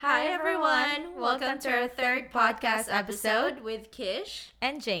Hi, everyone. Welcome to our third podcast episode with Kish.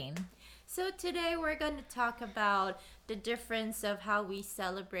 And Jane. So, today we're going to talk about the difference of how we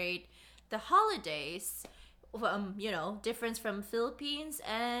celebrate the holidays. Difference from Philippines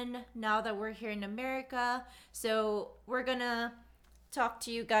and now that we're here in America. So, we're going to talk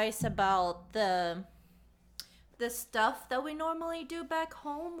to you guys about the stuff that we normally do back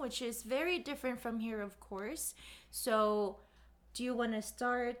home, which is very different from here, of course. So, do you want to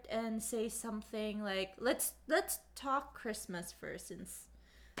start and say something like let's talk Christmas first, since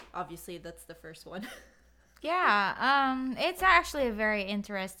obviously that's the first one. Yeah, it's actually a very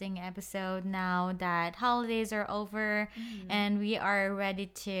interesting episode now that holidays are over and we are ready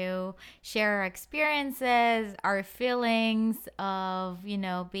to share our experiences, our feelings of,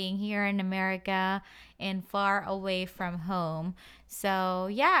 being here in America and far away from home. So,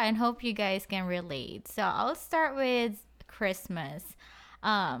 yeah, and hope you guys can relate. So, I'll start with Christmas.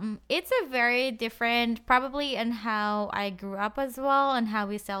 It's a very different, probably in how I grew up as well, and how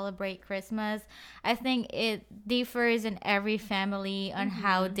we celebrate Christmas. I think it differs in every family on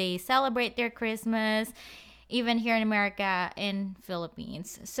how they celebrate their Christmas, even here in America, in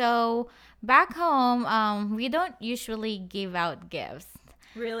Philippines. So back home, we don't usually give out gifts.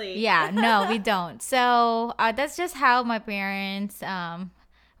 Really? Yeah, no, we don't. So that's just how my parents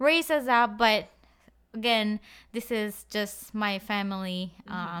raised us up, but again, this is just my family,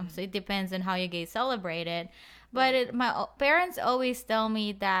 so it depends on how you guys celebrate it. But my parents always tell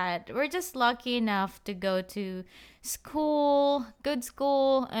me that we're just lucky enough to go to school, good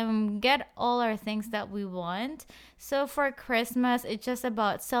school, and get all our things that we want. So for Christmas, it's just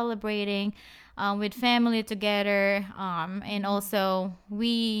about celebrating with family together, and also we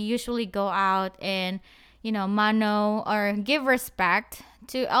usually go out and mano or give respect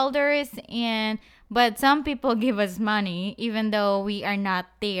to elders, and but some people give us money even though we are not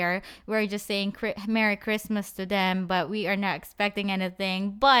there. We're just saying Merry Christmas to them, but we are not expecting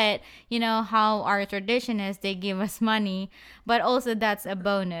anything. But you know how our tradition is, they give us money, but also that's a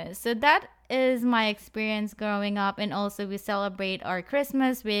bonus. So that is my experience growing up, and also we celebrate our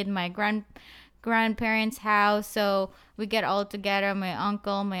Christmas with my grandparents' house. So we get all together, my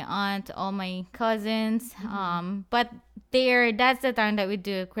uncle, my aunt, all my cousins. But there, that's the time that we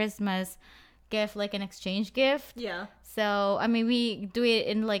do Christmas gift, like an exchange gift. Yeah. So I mean, we do it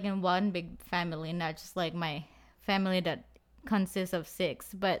in one big family, not just like my family that consists of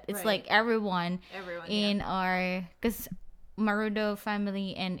six, but it's Right. like everyone in Yeah. our, because Marudo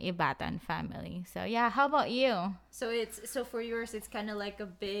family and Ibatan family. So yeah, how about you? So for yours, it's kind of like a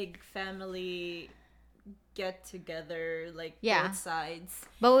big family get together, like Yeah. both sides.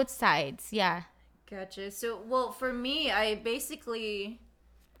 Both sides, yeah. Gotcha. So, well, for me, I basically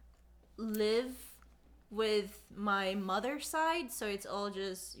live with my mother's side, so it's all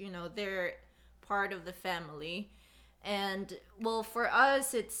just, they're part of the family. And, well, for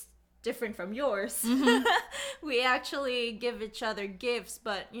us, it's different from yours. We actually give each other gifts,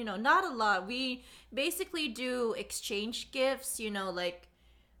 but, not a lot. We basically do exchange gifts, like,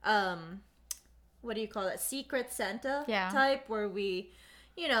 what do you call it? Secret Santa type, where we,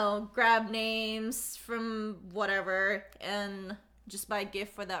 grab names from whatever and just buy a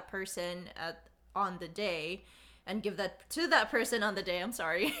gift for that person on the day and give that to that person on the day. I'm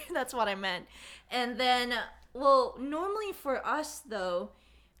sorry. That's what I meant. And then, well, normally for us though,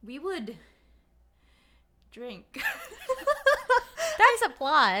 we would drink. That's a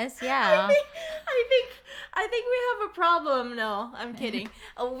plus, yeah. I think we have a problem. No, I'm kidding.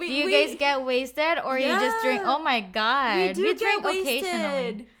 Do you guys get wasted, or you just drink? Oh my god, we drink get wasted.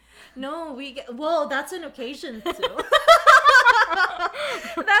 occasionally. No, well, that's an occasion too.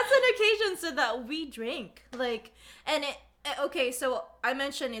 That's an occasion so that we drink. Like, and okay, so I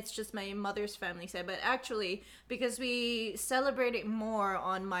mentioned it's just my mother's family side, but actually, because we celebrate it more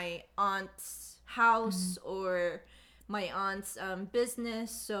on my aunt's house or my aunt's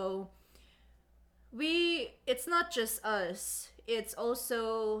business, so it's not just us, it's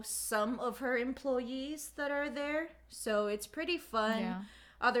also some of her employees that are there, so it's pretty fun. Yeah.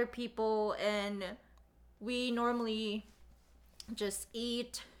 Other people, and we normally just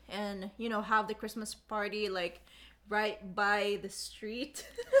eat and have the Christmas party like right by the street.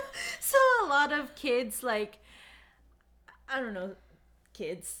 So a lot of kids, like, I don't know,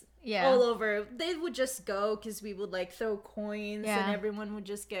 kids all over, they would just go because we would like throw coins and everyone would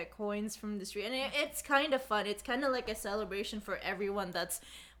just get coins from the street, and it's kind of fun. It's kind of like a celebration for everyone that's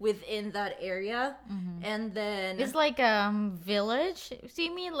within that area. And then It's like village. So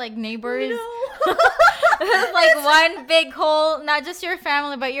you mean like neighbors? No. Like one big whole, not just your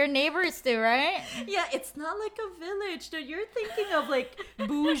family, but your neighbors too, right? Yeah, it's not like a village. Dude, you're thinking of like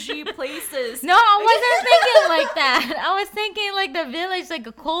bougie places. No, I wasn't thinking like that. I was thinking like the village, like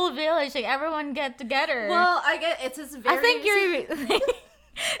a cool village, like everyone get together. Well, I get it's just very. I think you're.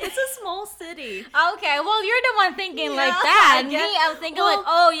 It's a small city. Okay, well, you're the one thinking like Yeah, that. I Me, get- I'm thinking well, like,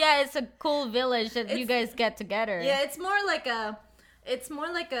 oh yeah, it's a cool village that you It's- guys get together. Yeah, it's more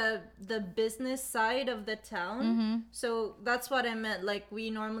like the business side of the town. Mm-hmm. So that's what I meant. Like we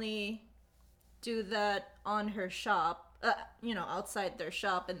normally do that on her shop, outside their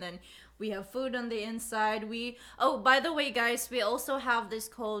shop, and then we have food on the inside. Oh, by the way, guys, we also have this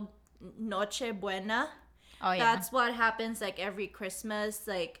called Noche Buena. Oh yeah. That's what happens like every Christmas.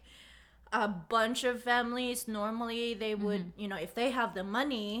 Like a bunch of families normally they would, if they have the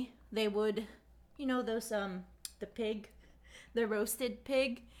money, they would, those the pig, the roasted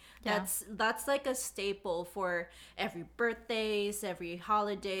pig. Yeah. That's like a staple for every birthdays, every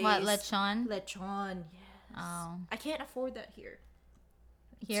holidays. What, lechon? Lechon, yes. Oh. I can't afford that here.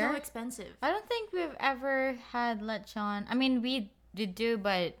 Here? So expensive. I don't think we've ever had lechon. I mean, we do,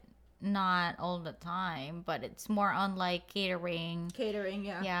 but not all the time. But it's more on like catering. Catering,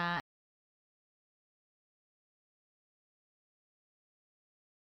 yeah. Yeah.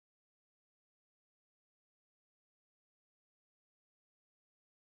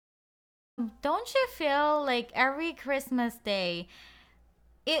 Don't you feel like every Christmas day,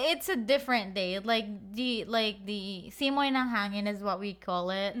 it's a different day? Like the simoy ng hangin is what we call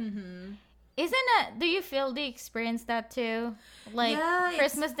it. Mm-hmm. Isn't it? Do you experience that too? Like Yeah,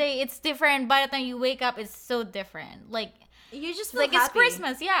 Christmas Day, it's different. By the time you wake up, it's so different. Like You just feel like happy. it's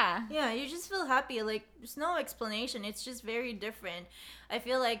Christmas, yeah. Yeah, you just feel happy. Like, there's no explanation. It's just very different. I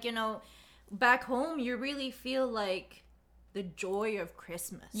feel like, back home, you really feel like the joy of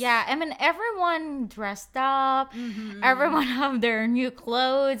Christmas. Yeah, I mean everyone dressed up. Mm-hmm. Everyone have their new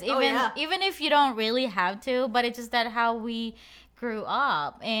clothes. Even Oh, yeah. even if you don't really have to, but it's just that how we grew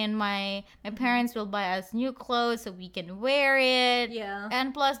up. And my parents will buy us new clothes so we can wear it. Yeah.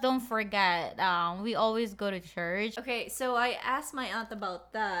 And plus, don't forget, we always go to church. Okay, so I asked my aunt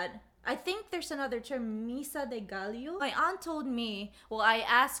about that. I think there's another term, misa de gallo. My aunt told me, well, I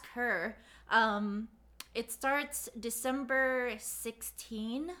asked her, it starts December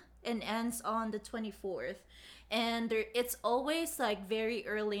 16 and ends on the 24th. And it's always like very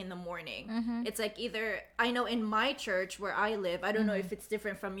early in the morning. Mm-hmm. It's like either, I know in my church where I live, I don't know if it's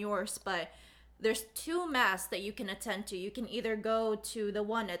different from yours, but there's two mass that you can attend to. You can either go to the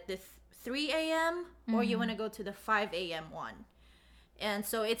one at the 3 a.m. or you want to go to the 5 a.m. one. And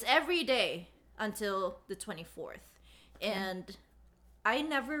so it's every day until the 24th. And I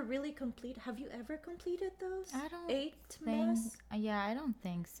never really have you ever completed those? I don't 8 think. mass? Yeah, I don't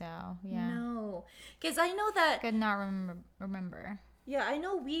think so. Yeah. No. Because I know that, Could not remember. yeah, I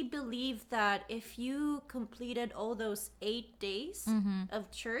know we believe that if you completed all those 8 days of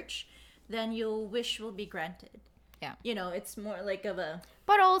church, then your wish will be granted. Yeah. It's more like of a,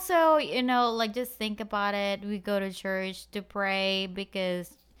 But also, like just think about it. We go to church to pray because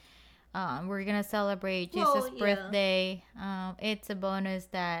we're gonna celebrate Jesus' Well, yeah. birthday. It's a bonus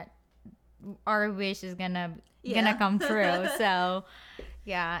that our wish is gonna Yeah. come true. So,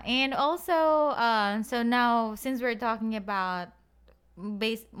 yeah, and also, so now since we're talking about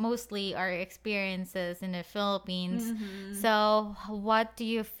mostly our experiences in the Philippines, so what do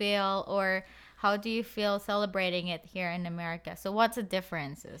you feel, or how do you feel celebrating it here in America? So, what's the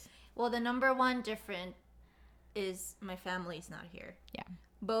differences? well, the number one different is my family's not here. Yeah.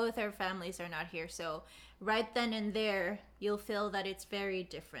 Both our families are not here. So right then and there, you'll feel that it's very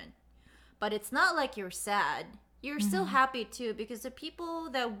different. But it's not like you're sad. You're still happy too, because the people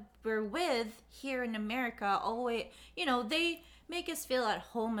that we're with here in America always, they make us feel at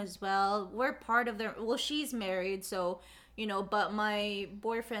home as well. We're part of their, well, she's married, so, but my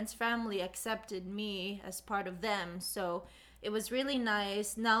boyfriend's family accepted me as part of them. So it was really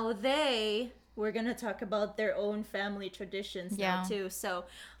nice. Now we're gonna talk about their own family traditions now Yeah. too. So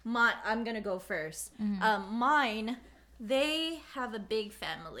I'm gonna go first. Mine, they have a big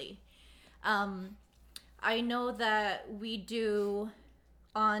family. I know that we do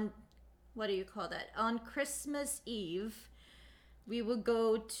on, what do you call that? On Christmas Eve, we would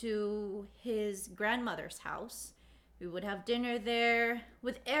go to his grandmother's house. We would have dinner there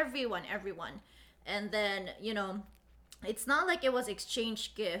with everyone. And then, it's not like it was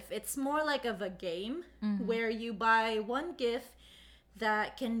exchange gift. It's more like of a game where you buy one gift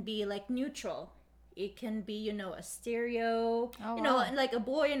that can be like neutral. It can be, a stereo, Oh, and wow. like a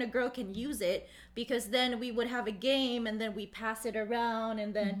boy and a girl can use it, because then we would have a game and then we pass it around,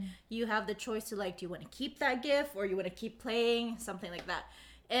 and then Mhm. you have the choice to, like, do you want to keep that gift or you want to keep playing, something like that.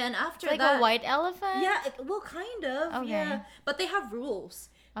 And It's after like a that, white elephant. yeah, well, kind of, yeah. Okay. But they have rules.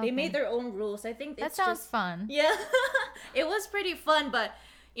 They made Okay. their own rules. I think That it's sounds just, fun. yeah. It was pretty fun, but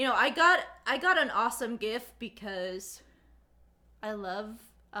I got an awesome gift because I love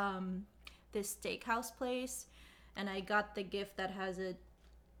this steakhouse place, and I got the gift that has a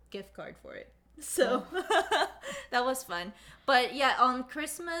gift card for it. So Oh. that was fun. But yeah, on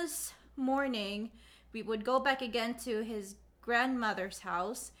Christmas morning, we would go back again to his grandmother's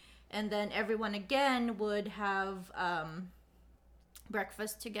house, and then everyone again would have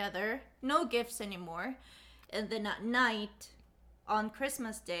breakfast together. No gifts anymore. And then at night, on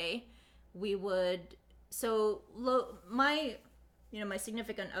Christmas Day, we would. So my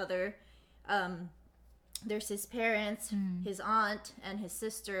significant other, um, there's his parents, Mm. his aunt, and his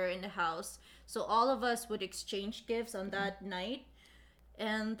sister in the house. So all of us would exchange gifts on that night.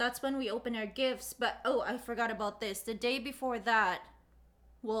 And that's when we open our gifts. But oh, I forgot about this. The day before that,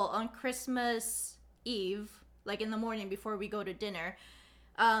 well, on Christmas Eve, like in the morning before we go to dinner,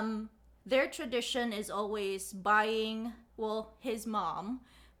 um, their tradition is always buying, well, his mom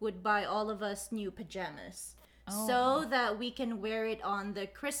would buy all of us new pajamas Oh. so that we can wear it on the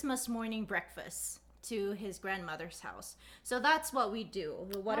Christmas morning breakfast to his grandmother's house. So that's what we do.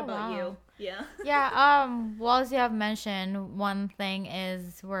 What Oh, about wow. you? Yeah. Yeah, well, as you have mentioned, one thing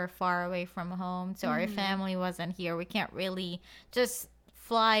is we're far away from home, so our Mm-hmm. family wasn't here. We can't really just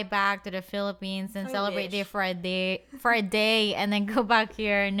fly back to the Philippines and I celebrate there wish. for a day and then go back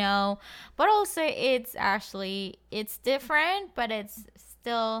here. No. But also it's different, but it's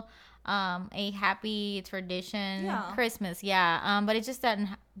still a happy tradition Yeah. Christmas. Yeah. But it's just that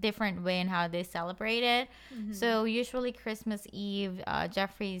different way in how they celebrate it. Mm-hmm. So usually Christmas Eve,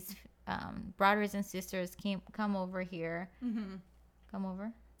 Jeffrey's brothers and sisters come over here. Mm-hmm. Come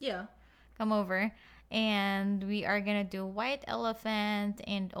over. Yeah. Come over. And we are gonna do white elephant,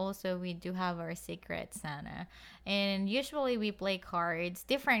 and also we do have our secret Santa. And usually we play cards,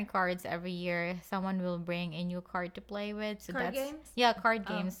 different cards every year. Someone will bring a new card to play with. So Card that's, games? yeah, card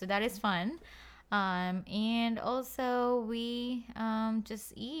Oh. games. So that is fun. And also we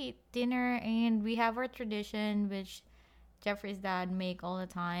just eat dinner, and we have our tradition, which Jeffrey's dad make all the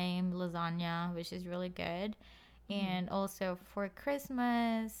time, lasagna, which is really good. Mm-hmm. And also for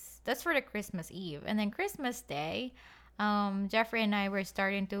Christmas, that's for the Christmas Eve. And then Christmas Day, Jeffrey and I were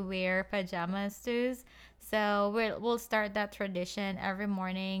starting to wear pajamas too. So we'll start that tradition every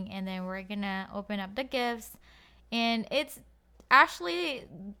morning, and then we're gonna open up the gifts. And it's actually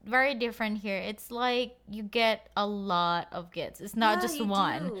very different here. It's like you get a lot of gifts. It's not Yeah, just you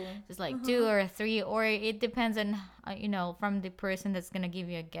one. do. It's like Uh-huh. two or three, or it depends on from the person that's gonna give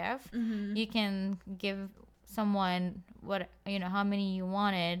you a gift. Mm-hmm. You can give someone what how many you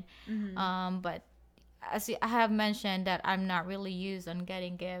wanted. Mm-hmm. But I have mentioned that I'm not really used on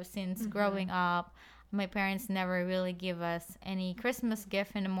getting gifts since Mm-hmm. growing up. My parents never really give us any Christmas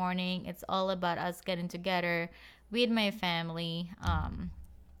gift in the morning. It's all about us getting together with my family.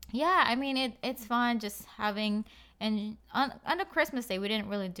 Yeah, I mean it's fun just having, and on the Christmas day we didn't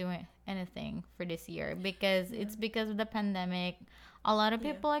really do anything for this year because Yeah. it's because of the pandemic. A lot of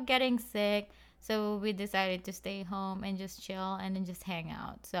Yeah. people are getting sick, so we decided to stay home and just chill and then just hang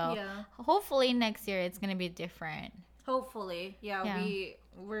out. So Yeah. hopefully next year it's gonna be different. Hopefully. Yeah, Yeah.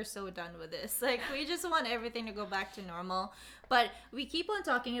 we're so done with this. Like, we just want everything to go back to normal. But we keep on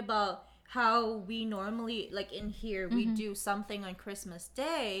talking about how we normally, like in here, we Mm-hmm. do something on Christmas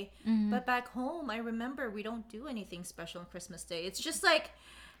Day, Mm-hmm. but back home I remember we don't do anything special on Christmas Day. It's just like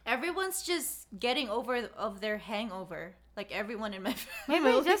everyone's just getting over of their hangover. Like everyone in my Maybe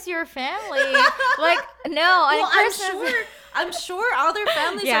family. just your family. Like no, on Well, I'm Christmas. sure. I'm sure other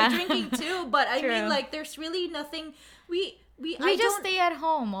families Yeah. are drinking too, but I True. mean, like, there's really nothing. I We just don't. stay at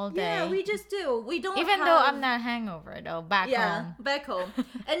home all day. Yeah, we just do. We don't. Even have, though I'm not hangover though, back Yeah, home. back home,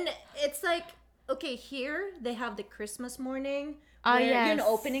 and it's like, okay, here they have the Christmas morning. Oh where, yes.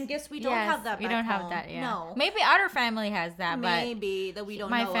 opening gifts. We don't Yes, have that. we Back don't have home. that. Yeah. No. Maybe other family has that, but Maybe that we don't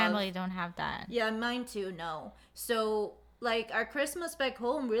my know family of. don't have that. Yeah, mine too. No. So like our Christmas back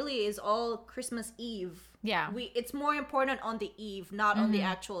home really is all Christmas Eve. Yeah. It's more important on the eve, not on the Mhm.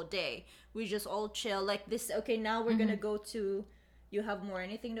 actual day. We just all chill like this. Okay, now we're gonna go to. You have more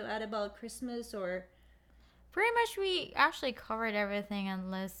anything to add about Christmas or? Pretty much we actually covered everything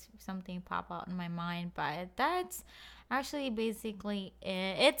unless something pop out in my mind, but that's actually basically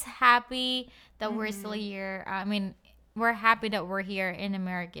it. It's happy that we're still here. I mean, we're happy that we're here in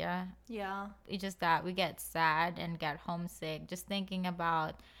America. Yeah. It's just that we get sad and get homesick just thinking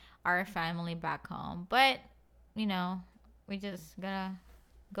about our family back home. But, you know, we just gotta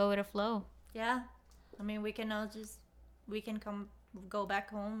go with the flow. Yeah. I mean, we can all just we can come go back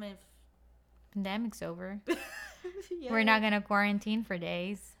home if Pandemic's over. yeah. We're not gonna quarantine for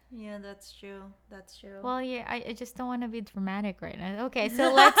days. Yeah, that's true. That's true. Well, yeah, I just don't want to be dramatic right now. Okay,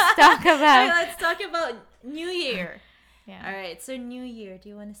 so let's talk about. Let's talk about New Year. Yeah. All right. So New Year, do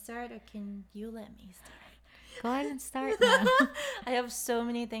you want to start or can you let me start? Go ahead and start now. I have so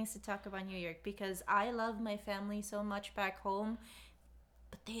many things to talk about New Year because I love my family so much back home,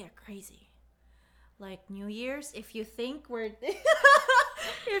 but they are crazy. Like New Year's, if you think we're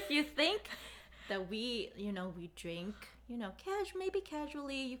if you think that we drink, maybe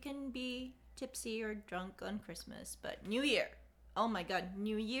casually, you can be tipsy or drunk on Christmas, but New Year, oh my god,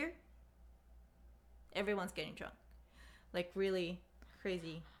 New Year, everyone's getting drunk. Like really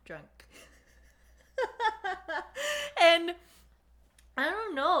crazy drunk. And I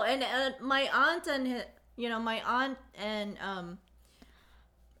don't know, and my aunt and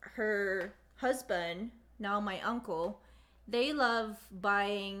her husband, now my uncle, they love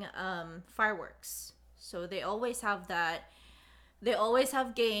buying fireworks. So they always have that. They always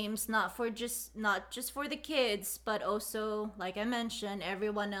have games, not just for the kids, but also, like I mentioned,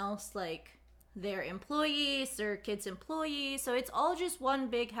 everyone else, like their employees, their kids' employees. So it's all just one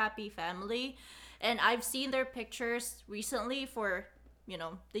big happy family. And I've seen their pictures recently for,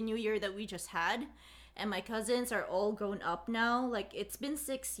 the new year that we just had. And my cousins are all grown up now. Like, it's been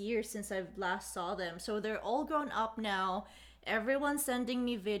 6 years since I've last saw them. So they're all grown up now. Everyone's sending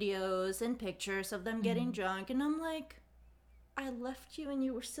me videos and pictures of them getting drunk. And I'm like, I left you and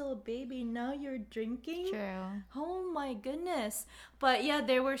you were still a baby. Now you're drinking? True. Oh my goodness. But yeah,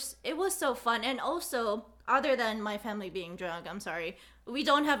 it was so fun. And also, other than my family being drunk, I'm sorry, we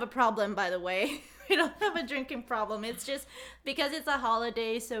don't have a problem, by the way. We don't have a drinking problem. It's just because it's a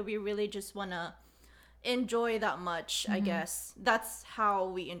holiday, so we really just want to enjoy that much, I guess. That's how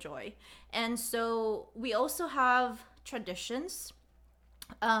we enjoy. And so we also have traditions.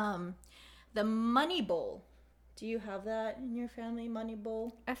 The money bowl. Do you have that in your family, money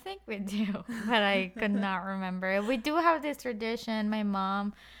bowl? I think we do, but I could not remember. We do have this tradition. My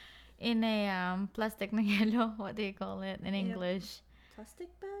mom, in a plastic mangelo, what do you call it in English? Plastic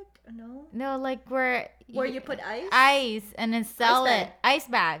bag? No. No, like where you put ice? Ice and then sell Ice it. bag. Ice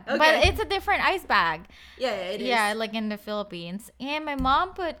bag. Okay. But it's a different ice bag. Yeah, it is. Yeah, like in the Philippines. And my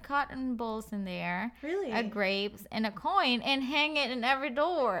mom put cotton balls in there. Really? Grapes and a coin and hang it in every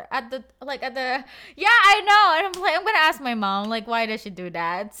door yeah, I know. And I'm like, I'm gonna ask my mom, like, why does she do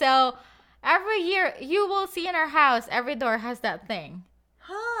that? So every year you will see in our house, every door has that thing.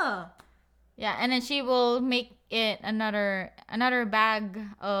 Huh. Yeah, and then she will make it another bag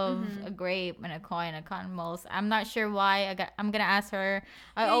of a grape and a coin and cotton balls. I'm not sure why. I'm gonna ask her.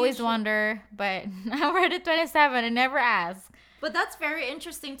 I always wonder, but I'm already 27 and never ask. But that's very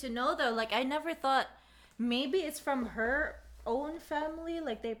interesting to know, though. Like, I never thought maybe it's from her own family.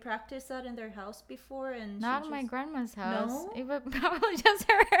 Like, they practiced that in their house before, and Not my grandma's house. No? It was probably just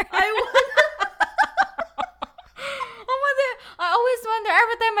her. I always wonder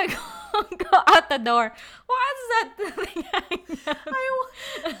every time I go out the door, what's that thing hanging out?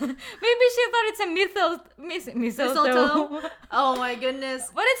 Maybe she thought it's a mistletoe. Oh my goodness.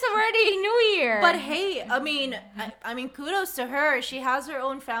 But it's already New Year. But hey, I mean, kudos to her. She has her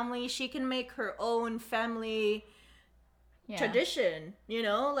own family. She can make her own family tradition.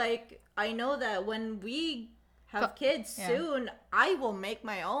 Like, I know that when we have kids soon, I will make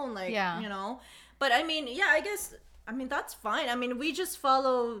my own. Like, But I mean, I guess. I mean, that's fine. I mean, we just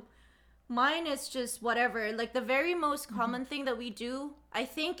follow. Mine is just whatever. Like, the very most common thing that we do, I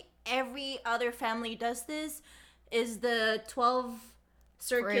think every other family does this, is the 12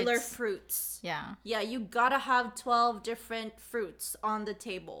 circular fruits. Yeah. Yeah, you gotta have 12 different fruits on the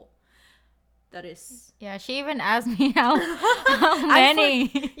table. That is. Yeah, she even asked me how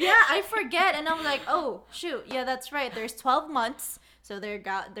many. I forget. And I'm like, oh, shoot. Yeah, that's right. There's 12 months. So there's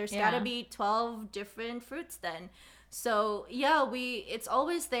gotta be 12 different fruits then. So yeah, it's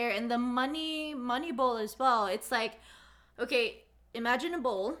always there. And the money bowl as well. It's like, okay, imagine a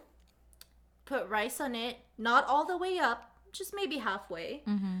bowl, put rice on it, not all the way up, just maybe halfway.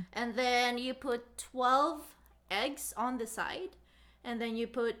 And then you put 12 eggs on the side, and then you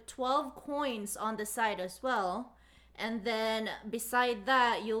put 12 coins on the side as well. And then beside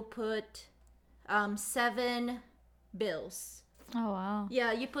that, you'll put 7 bills. Oh, wow.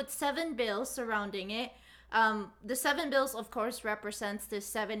 Yeah, you put 7 bills surrounding it. The 7 bills, of course, represents the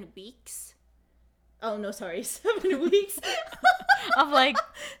 7 weeks Oh no, sorry, 7 weeks. Of like,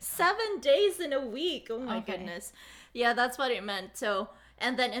 7 days in a week. Oh my Okay. goodness. Yeah, that's what it meant. So,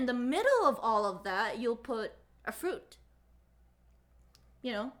 and then in the middle of all of that, you'll put a fruit.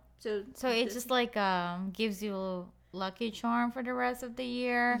 You know, so so it just like gives you lucky charm for the rest of the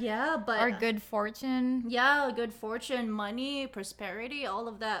year yeah, but or good fortune. yeah, good fortune, money, prosperity, all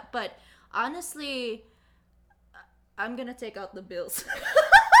of that. But honestly, I'm gonna take out the bills.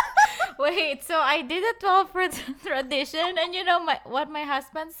 Wait, so I did a 12 fruit tradition, and you know what my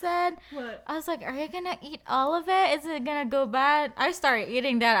husband said? What? I was like, "Are you gonna eat all of it? Is it gonna go bad?" I started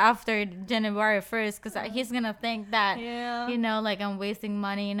eating that after January 1st because he's gonna think that, Yeah. you know, like I'm wasting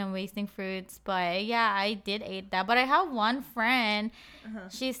money and I'm wasting fruits. But yeah, I did eat that. But I have one friend.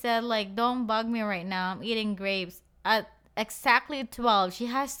 She said like, "Don't bug me right now. I'm eating grapes at exactly 12. She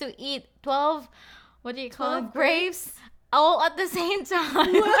has to eat 12. What do you call 12 it? Grapes all at the same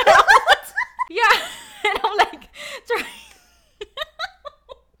time." What? Yeah, and I'm like trying.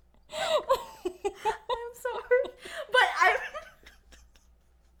 I'm sorry, but I.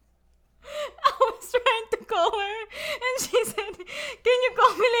 I was trying to call her, and she said, "Can you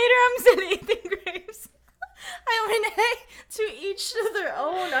call me later? I'm still eating grapes." I mean, hey, to each to their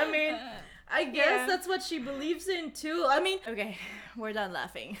own. I mean, I guess Yeah. that's what she believes in too. I mean, okay, we're done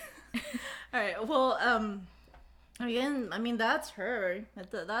laughing. All right. Well, again, I mean that's her.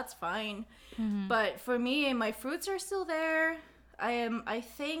 That's fine. But for me, my fruits are still there. I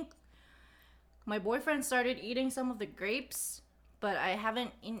think my boyfriend started eating some of the grapes, but I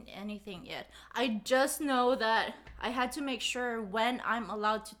haven't eaten anything yet. I just know that I had to make sure when I'm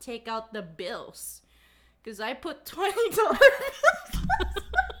allowed to take out the bills. Because I put $20.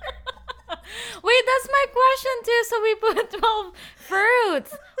 Wait, that's my question too. So we put 12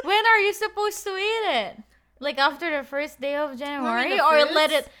 fruits. When are you supposed to eat it? Like after the first day of January, the or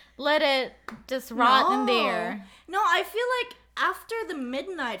fruits? let it just rot in there? No, I feel like after the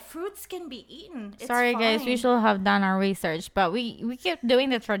midnight, fruits can be eaten. It's Sorry guys, we fine. should have done our research, but we keep doing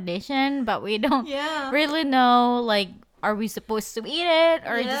the tradition, but we don't Yeah. really know like are we supposed to eat it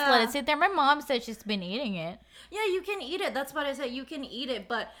or just let Yeah. it sit there. My mom said she's been eating it. Yeah, you can eat it. That's what I said. You can eat it,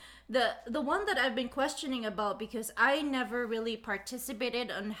 but the one that I've been questioning about because I never really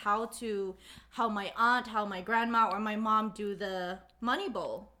participated on how my aunt, how my grandma or my mom do the money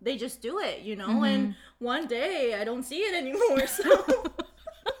bowl. They just do it, you know, and one day I don't see it anymore. So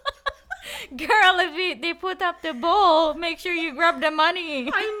Girl, if they put up the bowl, make sure you grab the money.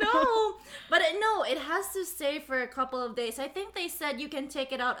 I know, but no, it has to stay for a couple of days. I think they said you can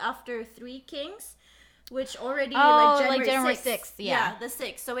take it out after Three Kings, which already like January 6th. yeah. The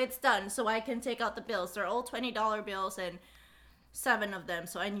 6th. So it's done. So I can take out the bills. They're all $20 bills and 7 of them.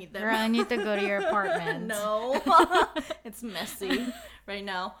 So I need them. Girl, I need to go to your apartment. No, it's messy right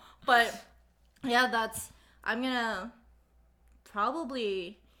now. But yeah, I'm gonna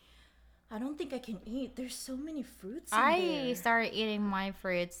probably. I don't think I can eat. There's so many fruits in I there. started eating my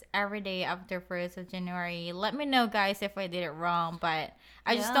fruits every day after 1st of January. Let me know, guys, if I did it wrong, but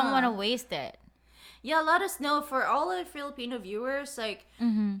I just don't want to Yeah. waste it. Yeah, let us know for all the Filipino viewers. Like,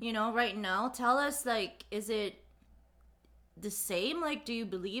 Mm-hmm. you know, right now, tell us like, is it the same? Like, do you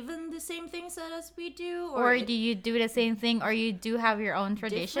believe in the same things that as we do, Or do you do the same thing, or you do have your own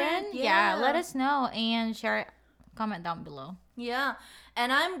tradition? Different? Yeah, let Yeah. us know and share. Comment down below. Yeah,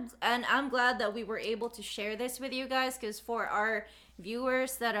 and I'm glad that we were able to share this with you guys because for our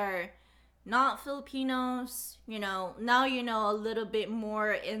viewers that are not Filipinos, you know, now you know a little bit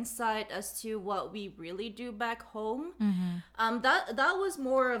more insight as to what we really do back home. That was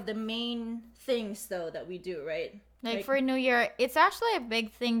more of the main things though that we do, right? Like for New Year, it's actually a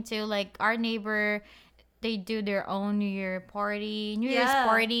big thing too. Like our neighbor, they do their own New Year's Yeah.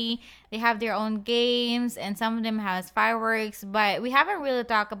 party. They have their own games, and some of them has fireworks. But we haven't really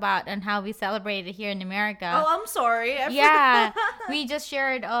talked about on how we celebrate it here in America. Oh, I'm sorry. I Yeah, forgot. we just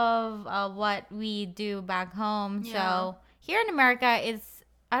shared of what we do back home. Yeah. So here in America,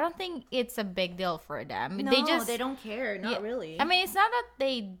 I don't think it's a big deal for them. No, they don't care. Not yeah, really. I mean, it's not that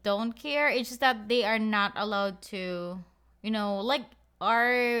they don't care. It's just that they are not allowed to, like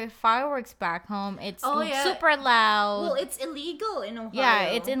our fireworks back home. It's Oh, yeah. super loud. Well, it's illegal in Ohio. Yeah,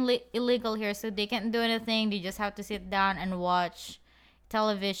 it's illegal here, so they can't do anything. They just have to sit down and watch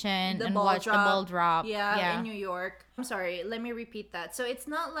television The and ball watch the drop. ball drop. Yeah, in New York. I'm sorry, let me repeat that. So it's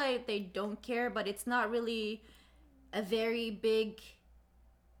not like they don't care, but it's not really a very big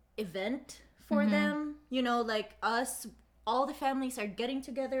event for them. You know, like us, all the families are getting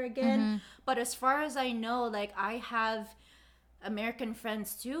together again. But as far as I know, like I have American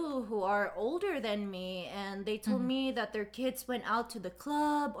friends too who are older than me, and they told Mhm. me that their kids went out to the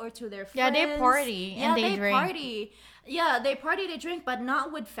club or to their Yeah, they friends. party and Yeah, they they drink. party. Yeah, they party, they drink, but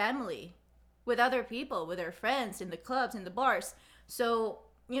not with family, with other people, with their friends in the clubs, in the bars. So,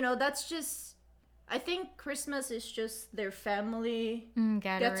 that's just, I think Christmas is just their family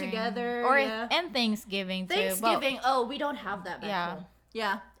get Gathering together. or Yeah. and Thanksgiving too. Well, Thanksgiving, oh, we don't have that back yeah. home.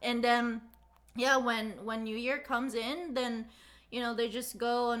 Yeah. And then yeah, when New Year comes in, then they just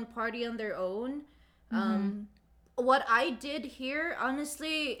go and party on their own. Mhm. What I did here,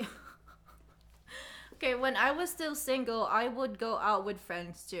 honestly, okay, when I was still single, I would go out with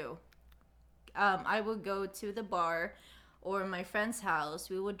friends too. I would go to the bar or my friend's house.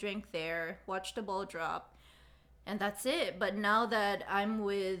 We would drink there, watch the ball drop, and that's it. But now that I'm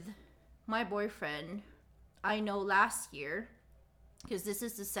with my boyfriend, I know last year, because this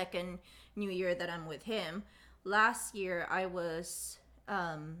is the second New Year that I'm with him. Last year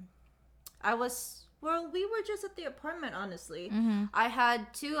well, we were just at the apartment, honestly. Mhm. I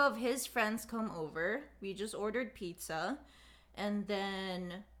had two of his friends come over. We just ordered pizza, and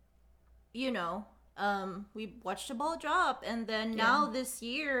then we watched the ball drop, and then Yeah. now this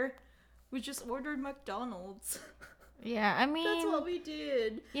year we just ordered McDonald's. Yeah, I That's mean, what we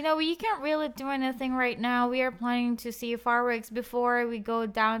did. we can't really do anything right now. We are planning to see fireworks before we go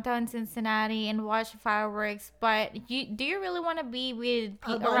downtown Cincinnati and watch fireworks. But do you really want to be with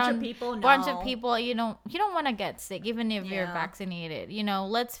A bunch of around people, bunch of no. people? You don't want to get sick even if you're Yeah. vaccinated.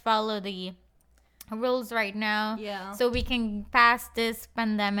 Let's follow the rules right now Yeah. so we can pass this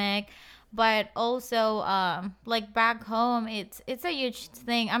pandemic. But also like back home, it's a huge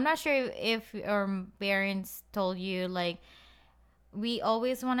thing. I'm not sure if your parents told you, like, we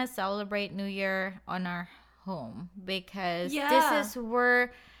always want to celebrate New Year on our home because this Yeah. is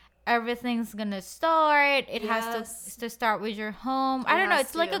where everything's gonna start. It has Yes. to start with your home. I It don't know. has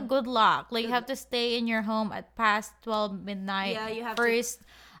It's like a to. good luck. Like, you Good. have to stay in your home at past 12 midnight. Yeah, you have to.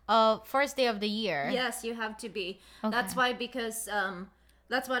 First day of the year. Yes, you have to be. Okay. That's why, because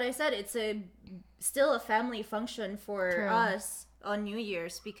that's what I said. It's still a family function for True. us on New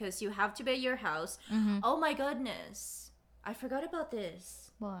Year's, because you have to be at your house. Mm-hmm. Oh my goodness, I forgot about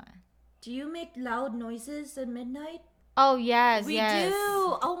this. What? Do you make loud noises at midnight? Oh yes, We yes. do.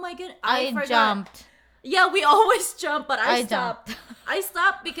 Oh my goodness, I forgot. jumped. Yeah, we always jump, but I I stopped. jumped. I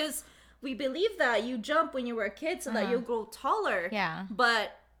stopped because we believe that you jump when you were a kid so that Uh-huh. you'll grow taller. Yeah.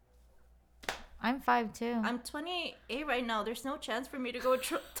 But I'm 5'2". I'm 28 right now. There's no chance for me to go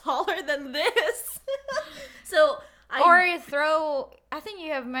taller than this. So Or throw. I think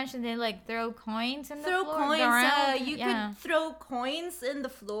you have mentioned it, like throw coins in the throw floor. coins. Around. You Yeah. could throw coins in the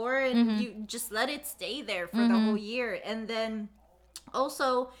floor, and you just let it stay there for the whole year. And then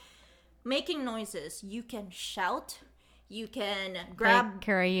also making noises. You can shout. You can grab. Like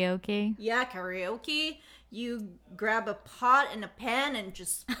karaoke. Yeah, karaoke. You grab a pot and a pan and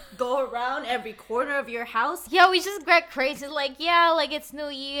just go around every corner of your house. Yeah, we just get crazy. Like, yeah, like it's New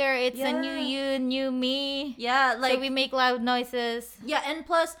Year. It's a new Yeah. you, new me. Yeah, like So we make loud noises. yeah, and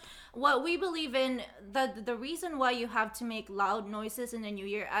plus what we believe in, the reason why you have to make loud noises in the new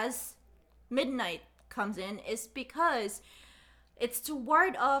year as midnight comes in, is because it's to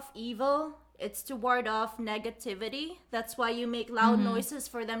ward off evil, it's to ward off negativity. That's why you make loud noises,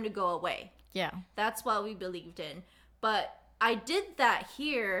 for them to go away. Yeah. That's what we believed in. But I did that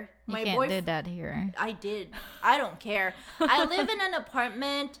here. You My can't boyfriend, do that here. I did. I don't care. I live in an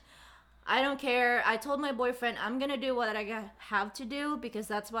apartment. I don't care. I told my boyfriend I'm gonna do what I have to do, because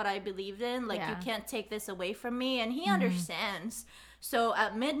that's what I believed in. Like, you Yeah. can't take this away from me, and he understands. So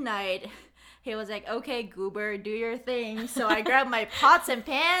at midnight, he was like, "Okay, goober, do your thing." So I grabbed my pots and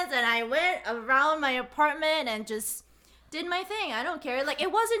pans and I went around my apartment and just did my thing. I don't care. Like, it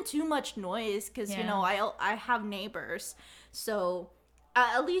wasn't too much noise, because Yeah. I have neighbors, so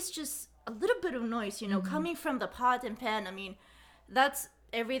at least just a little bit of noise, coming from the pot and pan. I mean, that's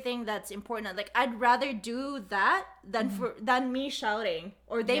everything that's important. Like, I'd rather do that than me shouting,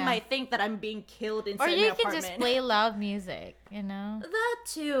 or they Yeah. might think that I'm being killed inside Or my you can apartment. just play loud music, you know? That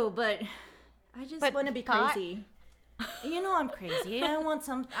too, but I just But want to be pot? crazy. I'm crazy. I want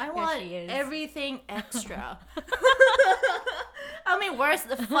she is. everything extra. I mean, where's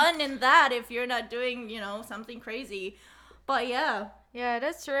the fun in that if you're not doing, something crazy? But yeah. Yeah,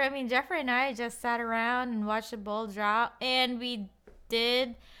 that's true. I mean, Jeffrey and I just sat around and watched the ball drop, and we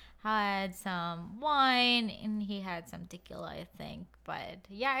did had some wine, and he had some tequila, I think. But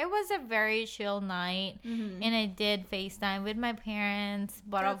yeah, it was a very chill night, and I did FaceTime with my parents.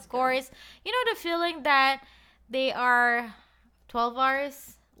 But That's of course, the feeling that they are 12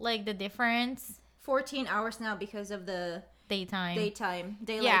 hours, like the difference. 14 hours now because of the Daylight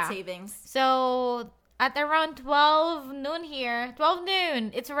Yeah. savings. So at around 12 noon here, 12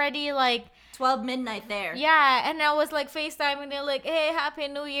 noon, it's already like 12 midnight there. yeah, and I was like FaceTime and they're like, "Hey, Happy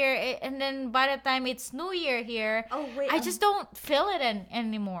New Year!" And then by the time it's New Year here, Oh wait, I just don't feel it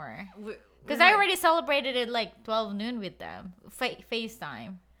anymore we because I might, already celebrated it like 12 noon with them,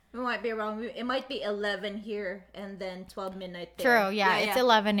 FaceTime. we might be wrong. It might be 11 here and then 12 midnight there. True, yeah, it's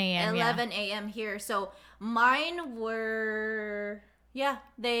 11 a.m. 11 a.m. here. So mine were, yeah,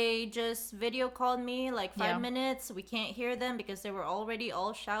 they just video called me like 5 minutes. We can't hear them because they were already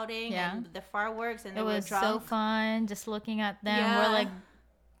all shouting and the fireworks, and they It were was drunk. so fun just looking at them. Yeah. We're like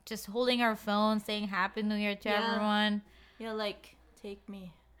just holding our phones, saying Happy New Year to everyone. Yeah, like, take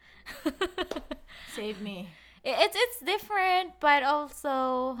me, save me. It's different, but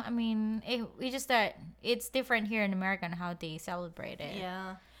also, I mean, we just that it's different here in America and how they celebrate it.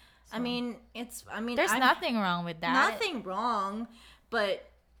 Yeah. So. I mean, there's nothing wrong with that. Nothing wrong,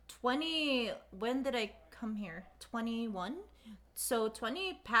 but when did I come here? 21? So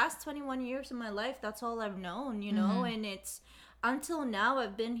past 21 years of my life, that's all I've known, you know, and it's, until now,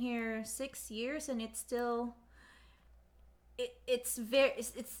 I've been here 6 years, and it's still, it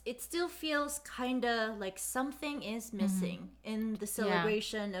still feels kind of like something is missing in the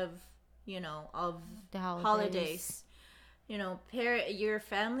celebration of, you know, of the holidays. You know, your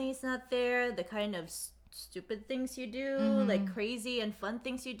family's not there. The kind of stupid things you do, like crazy and fun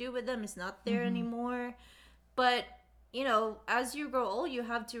things you do with them, is not there anymore. But, you know, as you grow old, you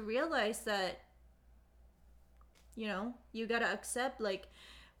have to realize that, you know, you gotta accept, like,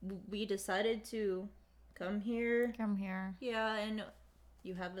 we decided to come here. Yeah, and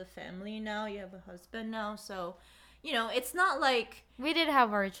you have a family now, you have a husband now, so, you know, it's not like we did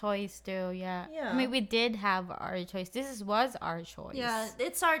have our choice too. Yeah. I mean, we did have our choice. Was our choice. Yeah,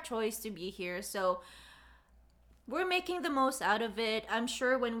 it's our choice to be here, so we're making the most out of it. I'm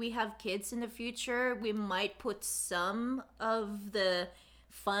sure when we have kids in the future, we might put some of the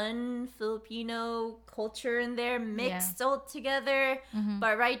fun Filipino culture in there, mixed all together.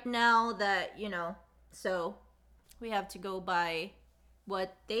 But right now, that, you know, so we have to go by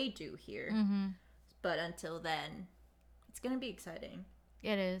what they do here. But until then, it's gonna be exciting.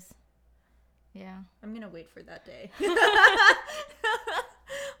 It is. Yeah. I'm gonna wait for that day.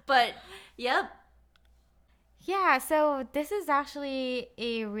 But yep. Yeah, so this is actually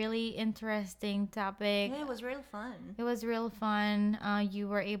a really interesting topic. Yeah, it was real fun. It was real fun. You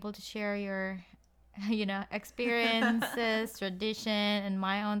were able to share your, you know, experiences, tradition, and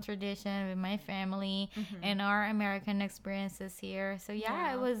my own tradition with my family and our American experiences here. So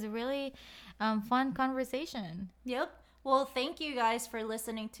yeah, it was really fun conversation. Yep. Well, thank you guys for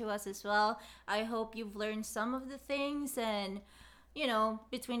listening to us as well. I hope you've learned some of the things, and, you know,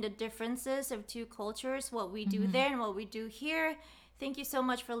 between the differences of two cultures, what we do there and what we do here. Thank you so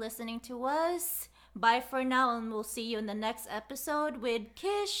much for listening to us. Bye for now, and we'll see you in the next episode with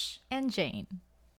Kish And Jane.